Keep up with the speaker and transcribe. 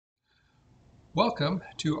Welcome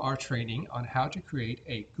to our training on how to create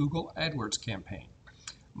a Google AdWords campaign.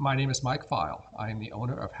 My name is Mike File. I am the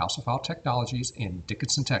owner of House of File Technologies in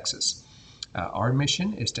Dickinson, Texas. Our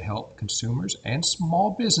mission is to help consumers and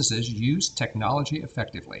small businesses use technology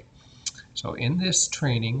effectively. So in this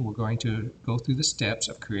training, we're going to go through the steps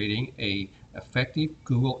of creating an effective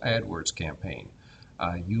Google AdWords campaign.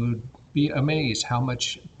 You would be amazed how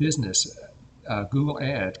much business Google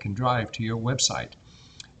Ad can drive to your website.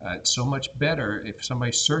 It's so much better if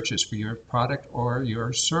somebody searches for your product or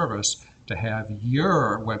your service to have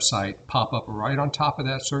your website pop up right on top of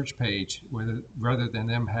that search page rather than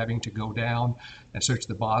them having to go down and search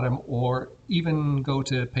the bottom or even go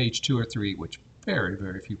to page 2 or 3, which very,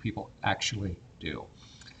 very few people actually do.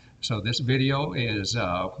 So this video is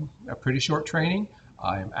a pretty short training.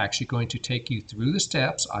 I am actually going to take you through the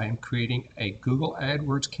steps. I am creating a Google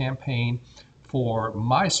AdWords campaign for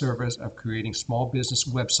my service of creating small business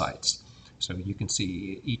websites. So you can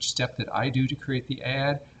see each step that I do to create the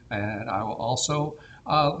ad, and I will also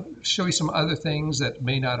show you some other things that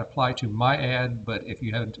may not apply to my ad, but if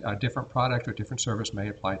you have a different product or different service may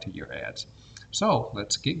apply to your ads. So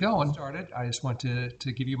let's get going. I just want to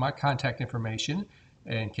give you my contact information.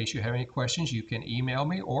 In case you have any questions, you can email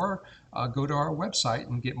me or go to our website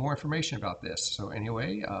and get more information about this. So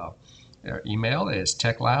anyway, our email is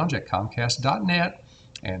techlounge@comcast.net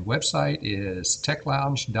and website is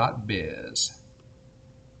techlounge.biz.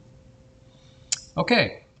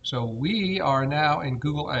 Okay, so we are now in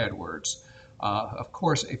Google AdWords. Of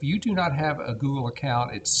course, if you do not have a Google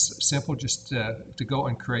account, it's simple just to go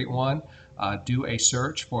and create one. Do a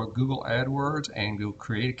search for Google AdWords and go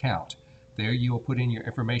create an account. There you will put in your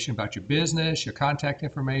information about your business, your contact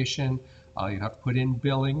information. You have to put in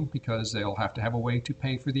billing because they'll have to have a way to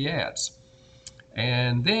pay for the ads.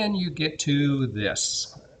 And then you get to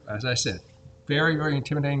this. As I said, very, very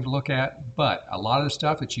intimidating to look at, but a lot of the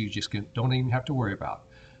stuff that you just don't even have to worry about.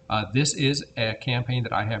 This is a campaign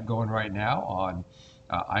that I have going right now on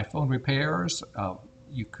iPhone repairs.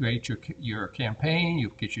 You create your campaign,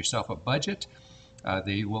 you get yourself a budget.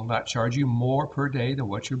 They will not charge you more per day than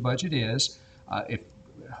what your budget is. I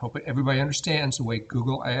hope everybody understands the way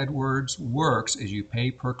Google AdWords works is you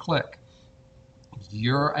pay per click.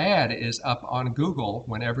 Your ad is up on Google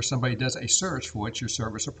whenever somebody does a search for what your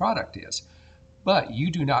service or product is. But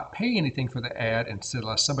you do not pay anything for the ad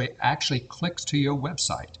unless somebody actually clicks to your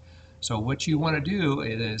website. So what you want to do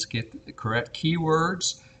is get the correct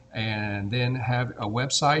keywords and then have a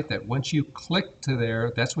website that once you click to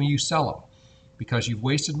there, that's when you sell them. Because you've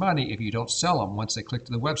wasted money if you don't sell them once they click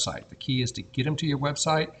to the website. The key is to get them to your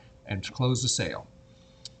website and close the sale.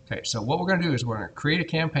 Okay, so what we're going to do is we're going to create a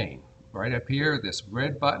campaign. Right up here, this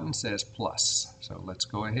red button says plus. So let's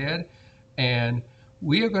go ahead and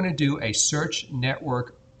we are going to do a search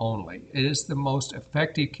network only. It is the most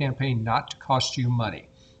effective campaign not to cost you money,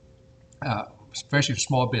 especially for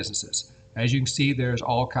small businesses. As you can see, there's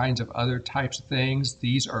all kinds of other types of things.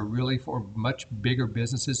 These are really for much bigger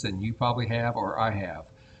businesses than you probably have or I have.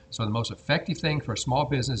 So the most effective thing for a small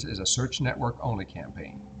business is a search network only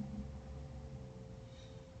campaign.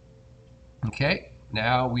 Okay.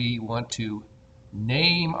 Now we want to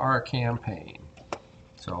name our campaign.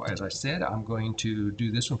 So as I said, I'm going to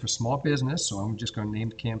do this one for small business. So I'm just going to name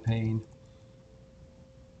the campaign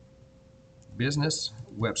Business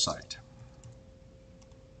Website.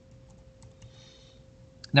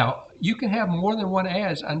 Now you can have more than one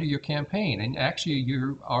ads under your campaign, and actually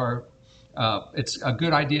it's a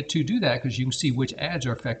good idea to do that because you can see which ads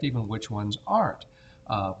are effective and which ones aren't.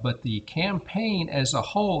 But the campaign as a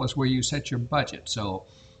whole is where you set your budget. So,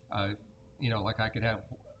 like I could have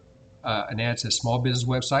an ad that says small business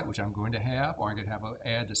website, which I'm going to have, or I could have an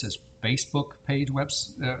ad that says Facebook page,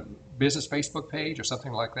 business Facebook page, or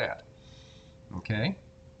something like that. Okay.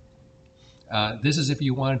 This is if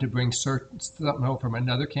you wanted to bring something over from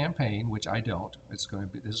another campaign, which I don't. This is going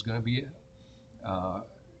to be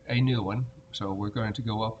a new one. So we're going to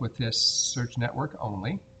go up with this search network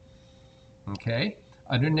only. Okay.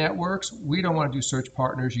 Under networks, we don't want to do search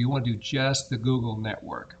partners. You want to do just the Google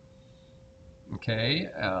network. Okay,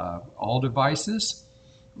 all devices.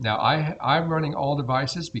 Now I'm running all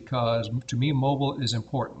devices because to me mobile is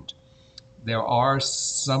important. There are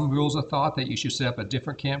some rules of thought that you should set up a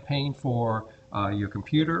different campaign for your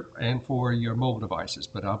computer and for your mobile devices,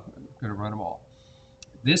 but I'm going to run them all.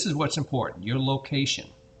 This is what's important, your location.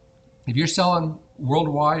 If you're selling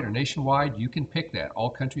worldwide or nationwide, you can pick that, all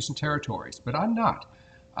countries and territories, but I'm not.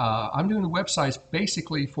 I'm doing the websites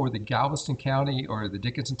basically for the Galveston County or the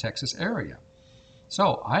Dickinson, Texas area.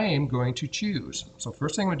 So I am going to choose. So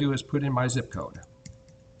first thing I'm going to do is put in my zip code.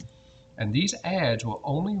 And these ads will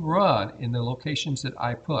only run in the locations that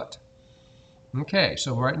I put. Okay,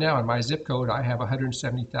 so right now in my zip code, I have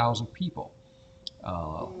 170,000 people.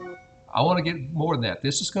 I want to get more than that.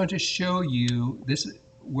 This is going to show you this is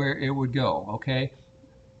where it would go, okay?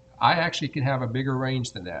 I actually can have a bigger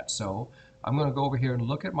range than that. So I'm going to go over here and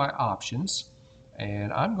look at my options,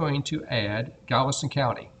 and I'm going to add Galveston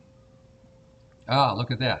County. Ah,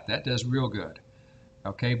 look at that. That does real good.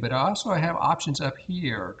 Okay, but I have options up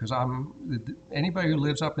here because anybody who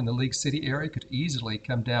lives up in the League City area could easily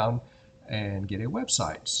come down and get a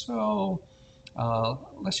website. So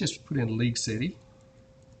let's just put in League City,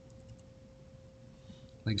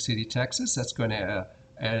 Texas. That's going to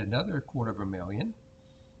add another 250,000.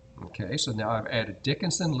 Okay, so now I've added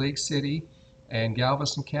Dickinson, League City, and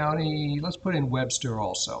Galveston County. Let's put in Webster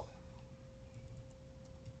also.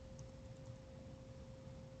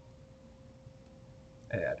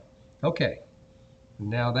 Add. Okay,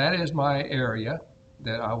 now that is my area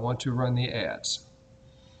that I want to run the ads.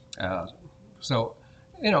 So,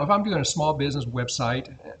 if I'm doing a small business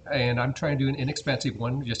website and I'm trying to do an inexpensive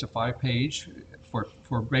one, just a 5-page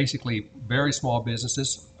for basically very small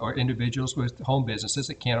businesses or individuals with home businesses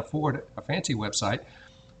that can't afford a fancy website,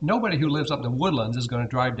 nobody who lives up in the Woodlands is going to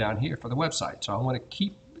drive down here for the website. So I want to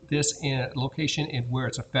keep this in a location where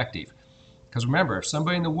it's effective. Because remember, if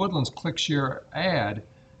somebody in the Woodlands clicks your ad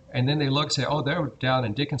and then they look and say, oh, they're down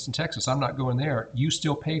in Dickinson, Texas, I'm not going there, you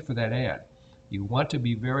still pay for that ad. You want to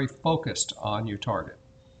be very focused on your target.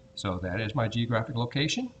 So that is my geographic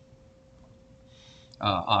location.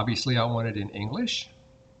 Obviously, I want it in English.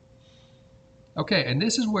 Okay, and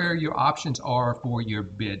this is where your options are for your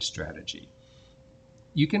bid strategy.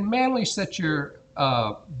 You can manually set your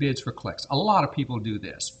bids for clicks. A lot of people do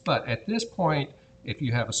this, but at this point, if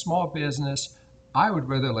you have a small business, I would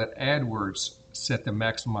rather let AdWords set the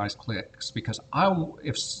maximized clicks because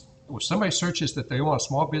if somebody searches that they want a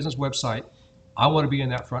small business website, I want to be in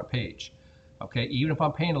that front page. Okay, even if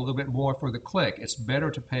I'm paying a little bit more for the click, it's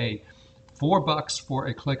better to pay $4 for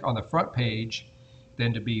a click on the front page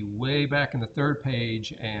than to be way back in the third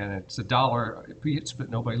page and it's $1, but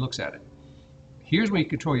nobody looks at it. Here's where you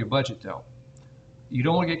control your budget though. You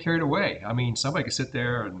don't want to get carried away. I mean, somebody could sit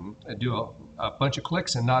there and do a bunch of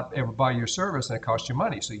clicks and not ever buy your service and it costs you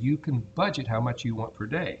money. So you can budget how much you want per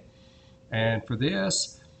day. And for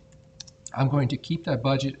this, I'm going to keep that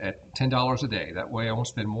budget at $10 a day. That way I won't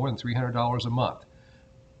spend more than $300 a month.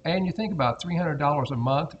 And you think about $300 a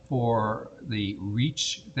month for the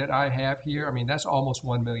reach that I have here. I mean, that's almost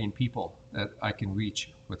 1 million people that I can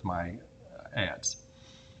reach with my ads.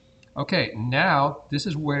 Okay, now this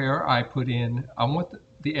is where I put in, I want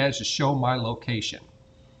the ads to show my location.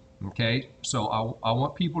 Okay, so I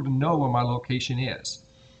want people to know where my location is.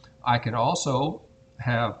 I can also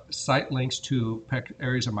have site links to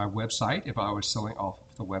areas of my website if I was selling off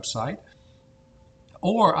the website.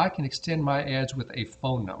 Or I can extend my ads with a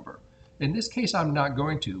phone number. In this case, I'm not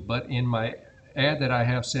going to, but in my ad that I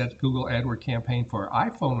have set Google Adwords Campaign for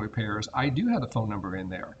iPhone repairs, I do have the phone number in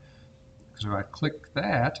there. So I click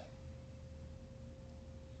that,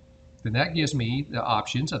 then that gives me the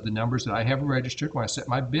options of the numbers that I have registered when I set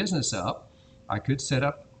my business up. I could set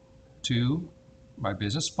up to my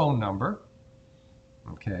business phone number.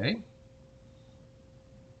 Okay.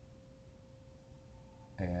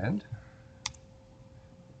 And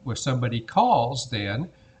if somebody calls then,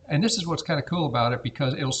 and this is what's kind of cool about it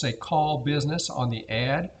because it'll say call business on the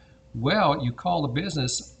ad. Well, you call the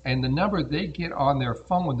business and the number they get on their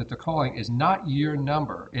phone that they're calling is not your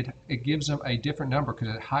number. It gives them a different number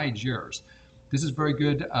because it hides yours. This is very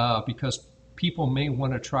good because people may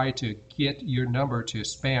want to try to get your number to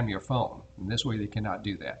spam your phone. And this way they cannot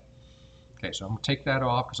do that. Okay, so I'm going to take that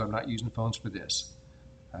off because I'm not using phones for this.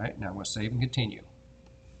 All right, now I'm going to save and continue.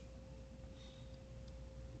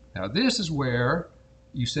 Now this is where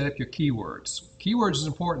you set up your keywords. Keywords is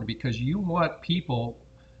important because you want people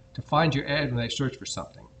to find your ad when they search for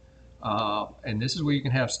something. And this is where you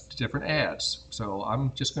can have different ads. So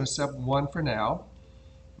I'm just going to set one for now.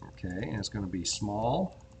 Okay, and it's going to be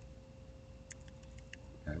small.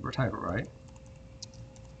 I better type it right.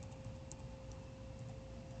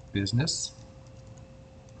 Business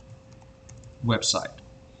website.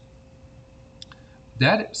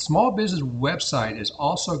 That small business website is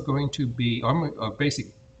also going to be, or basic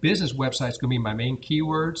business website is going to be my main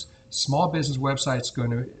keywords. Small business website is going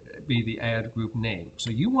to be the ad group name. So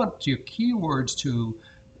you want your keywords to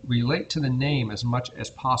relate to the name as much as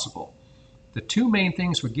possible. The two main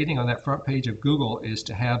things for getting on that front page of Google is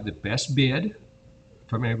to have the best bid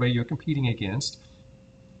from anybody you're competing against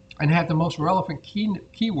and have the most relevant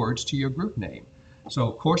keywords to your group name. So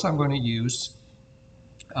of course I'm going to use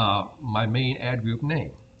my main ad group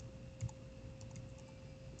name.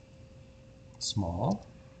 Small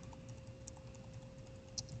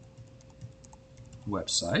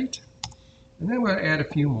website. And then we'll add a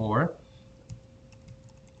few more.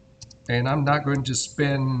 And I'm not going to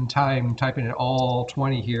spend time typing in all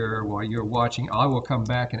 20 here while you're watching. I will come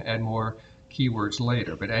back and add more keywords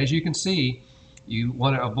later. But as you can see, you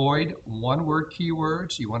want to avoid one-word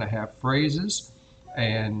keywords. You want to have phrases.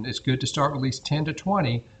 And it's good to start with at least 10 to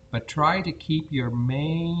 20. But try to keep your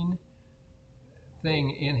main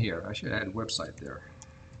thing in here. I should add website there.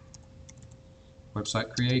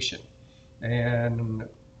 Website creation. And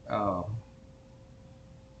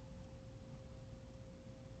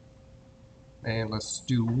let's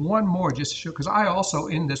do one more just to show, because I also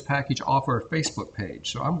in this package offer a Facebook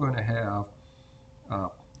page. So I'm going to have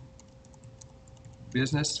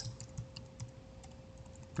business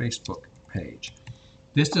Facebook page.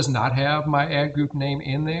 This does not have my ad group name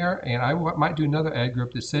in there, and I might do another ad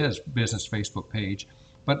group that says business Facebook page,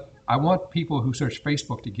 but I want people who search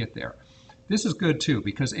Facebook to get there. This is good too,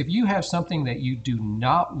 because if you have something that you do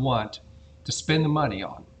not want to spend the money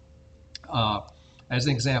on, as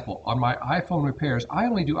an example, on my iPhone repairs, I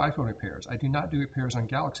only do iPhone repairs. I do not do repairs on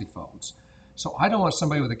Galaxy phones. So I don't want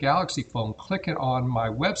somebody with a Galaxy phone clicking on my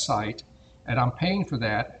website and I'm paying for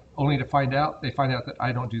that only to find out that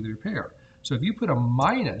I don't do the repair. So if you put a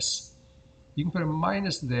minus, you can put a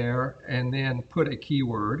minus there and then put a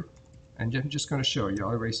keyword, and I'm just going to show you,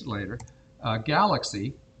 I'll erase it later,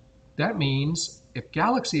 Galaxy. That means if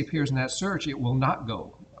Galaxy appears in that search, it will not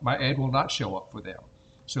go. My ad will not show up for them.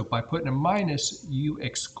 So by putting a minus, you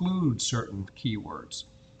exclude certain keywords.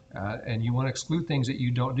 And you want to exclude things that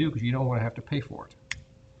you don't do because you don't want to have to pay for it.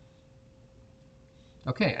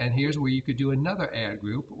 Okay, and here's where you could do another ad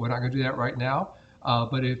group. We're not going to do that right now.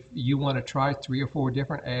 But if you want to try 3 or 4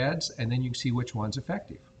 different ads, and then you can see which one's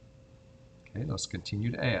effective. Okay, let's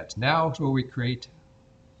continue to ads. Now is where we create,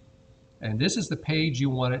 and this is the page you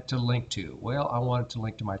want it to link to. Well, I want it to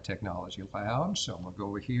link to my technology lounge, so I'm going to go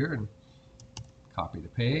over here and copy the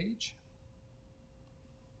page.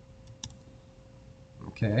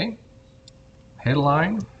 Okay,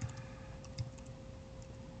 headline.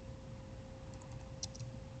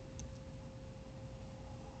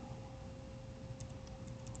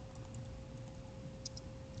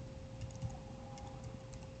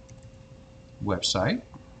 Website.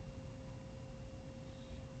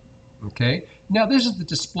 Okay, now this is the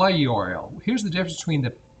display URL. Here's the difference between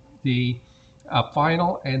the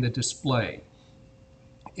final and the display.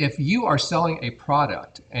 If you are selling a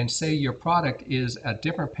product and say your product is a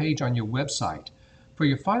different page on your website, for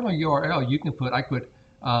your final URL you can put, I put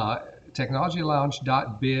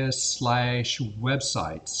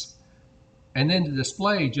technologylounge.biz/websites, and then to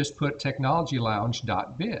display just put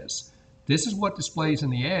technologylounge.biz. This is what displays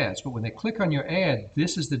in the ads, but when they click on your ad,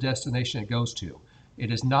 this is the destination it goes to. It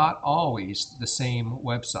is not always the same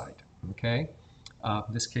website, okay? In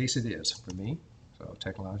this case it is for me, so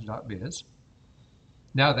technology.biz.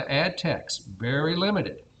 Now the ad text, very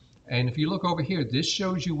limited. And if you look over here, this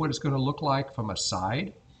shows you what it's going to look like from a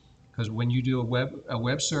side, because when you do a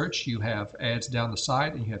web search, you have ads down the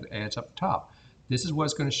side and you have ads up top. This is what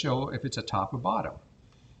it's going to show if it's a top or bottom.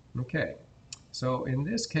 Okay. So in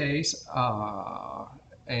this case,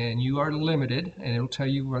 and you are limited, and it'll tell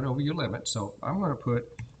you run over your limit. So I'm going to put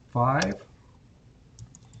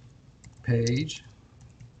 5-page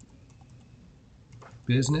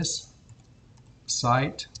business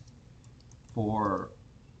site for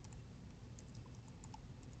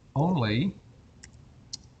only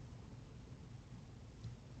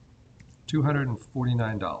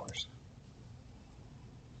 $249.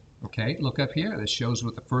 Okay, look up here. This shows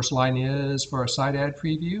what the first line is for a site ad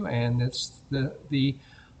preview, and it's the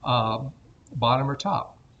bottom or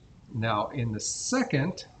top. Now in the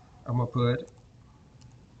second, I'm going to put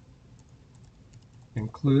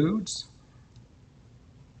includes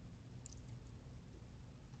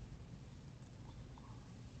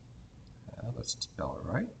let's spell it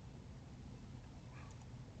right.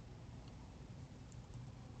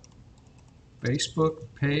 Facebook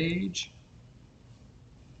page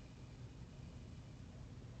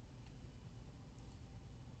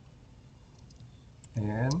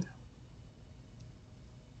and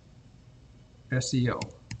SEO,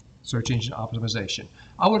 search engine optimization.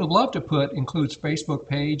 I would have loved to put includes Facebook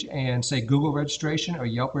page and say Google registration or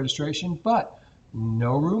Yelp registration, but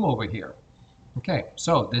no room over here. Okay,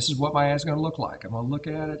 so this is what my ad is going to look like. I'm going to look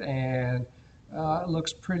at it and it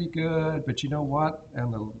looks pretty good, but you know what? On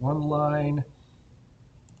the one line,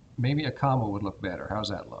 maybe a comma would look better. How's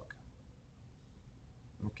that look?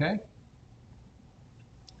 Okay.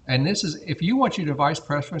 And this is, if you want your device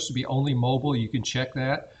preference to be only mobile, you can check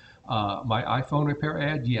that. My iPhone repair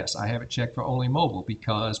ad, yes, I have it checked for only mobile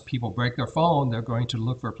because people break their phone, they're going to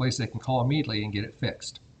look for a place they can call immediately and get it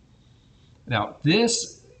fixed. Now,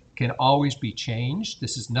 this can always be changed.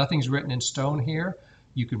 Nothing's written in stone here.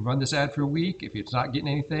 You can run this ad for a week. If it's not getting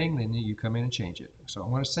anything, then you come in and change it. So I'm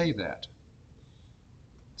going to save that.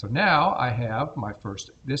 So now I have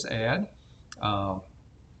this ad. I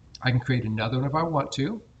can create another one if I want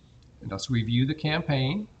to. And let's review the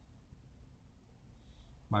campaign.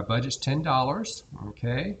 My budget's $10.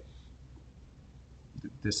 Okay.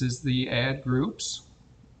 This is the ad groups.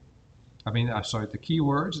 The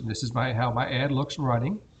keywords. And this is how my ad looks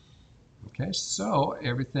running. Okay, so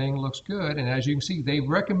everything looks good. And as you can see, they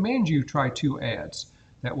recommend you try 2 ads.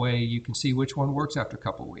 That way you can see which one works after a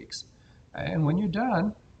couple of weeks. And when you're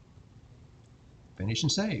done, finish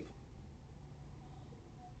and save.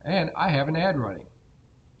 And I have an ad running.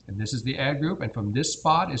 And this is the ad group. And from this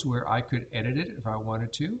spot is where I could edit it if I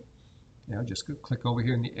wanted to. Just click over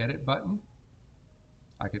here in the edit button.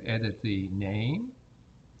 I could edit the name,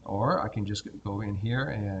 or I can just go in here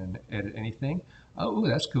and edit anything. Oh,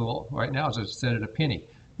 that's cool. Right now, as I set it a penny.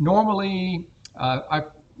 Normally,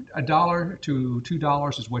 $1 to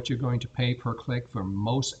 $2 is what you're going to pay per click for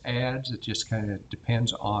most ads. It just kind of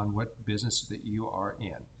depends on what business that you are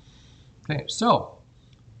in. Okay, so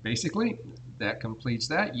basically, that completes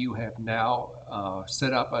that. You have now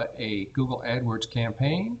set up a Google AdWords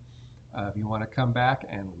campaign. If you want to come back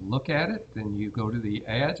and look at it, then you go to the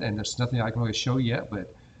ads, and there's nothing I can really show yet,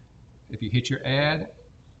 but if you hit your ad,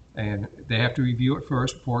 and they have to review it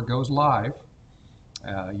first before it goes live,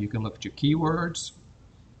 you can look at your keywords,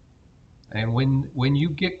 and when you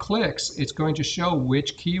get clicks, it's going to show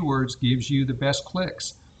which keywords gives you the best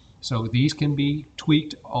clicks. So these can be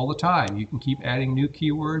tweaked all the time. You can keep adding new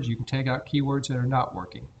keywords. You can take out keywords that are not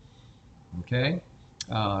working. Okay,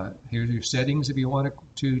 here's your settings if you want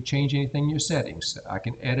to change anything in your settings. I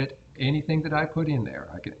can edit anything that I put in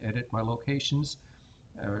there. I can edit my locations,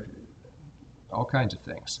 all kinds of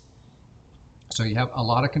things. So you have a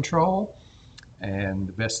lot of control, and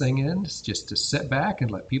the best thing is just to sit back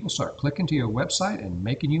and let people start clicking to your website and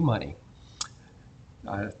making you money.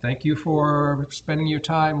 Thank you for spending your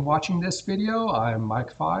time watching this video. I'm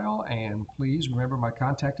Mike File, and please remember my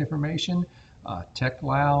contact information,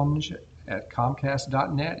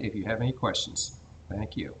 techlounge@comcast.net if you have any questions.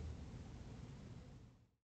 Thank you.